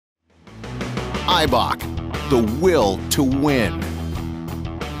Eibach, the will to win.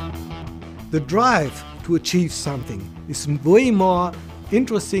 The drive to achieve something is way more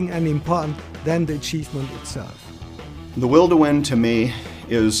interesting and important than the achievement itself. The will to win to me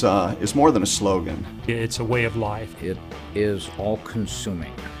is more than a slogan. It's a way of life. It is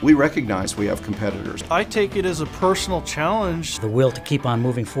all-consuming. We recognize we have competitors. I take it as a personal challenge. The will to keep on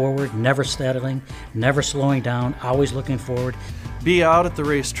moving forward, never settling, never slowing down, always looking forward. Be out at the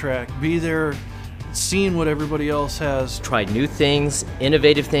racetrack, be there seeing what everybody else has. Try new things,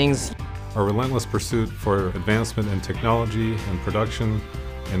 innovative things. Our relentless pursuit for advancement in technology and production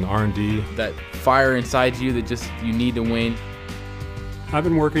and R&D. That fire inside you that just you need to win. I've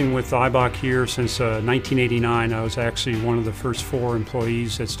been working with Eibach here since 1989. I was actually one of the first 4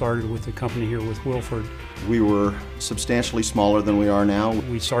 employees that started with the company here with Wilford. We were substantially smaller than we are now.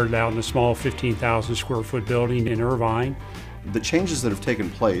 We started out in a small 15,000 square foot building in Irvine. The changes that have taken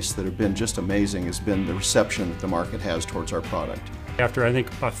place that have been just amazing has been the reception that the market has towards our product. After I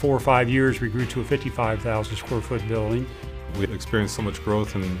think about 4 or 5 years, we grew to a 55,000 square foot building. We experienced so much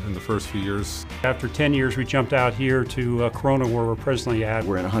growth in the first few years. After 10 years, we jumped out here to Corona, where we're presently at.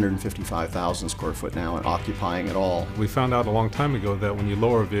 We're in 155,000 square foot now and occupying it all. We found out a long time ago that when you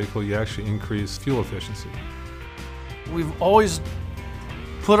lower a vehicle, you actually increase fuel efficiency. We've always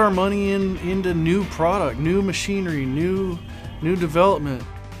put our money into new product, new machinery, new development.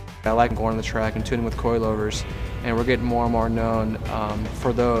 I like going on the track and tuning with coilovers, and we're getting more and more known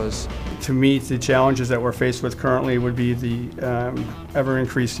for those. To meet the challenges that we're faced with currently would be the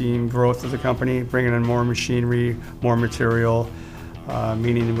ever-increasing growth of the company, bringing in more machinery, more material,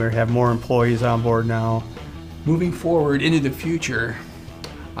 meaning we have more employees on board now. Moving forward into the future,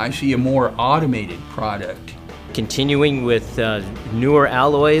 I see a more automated product. Continuing with newer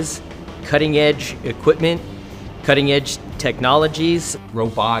alloys, cutting-edge equipment, cutting-edge technologies.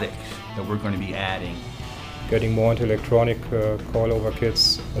 Robotics that we're going to be adding. Getting more into electronic coilover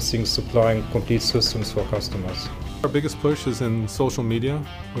kits, I think supplying complete systems for customers. Our biggest push is in social media.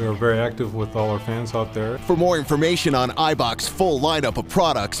 We are very active with all our fans out there. For more information on Eibach's full lineup of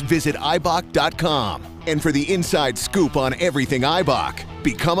products, visit Eibach.com. And for the inside scoop on everything Eibach,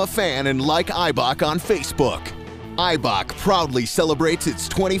 become a fan and like Eibach on Facebook. Eibach proudly celebrates its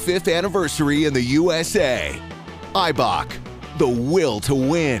 25th anniversary in the USA. Eibach, the will to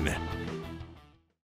win.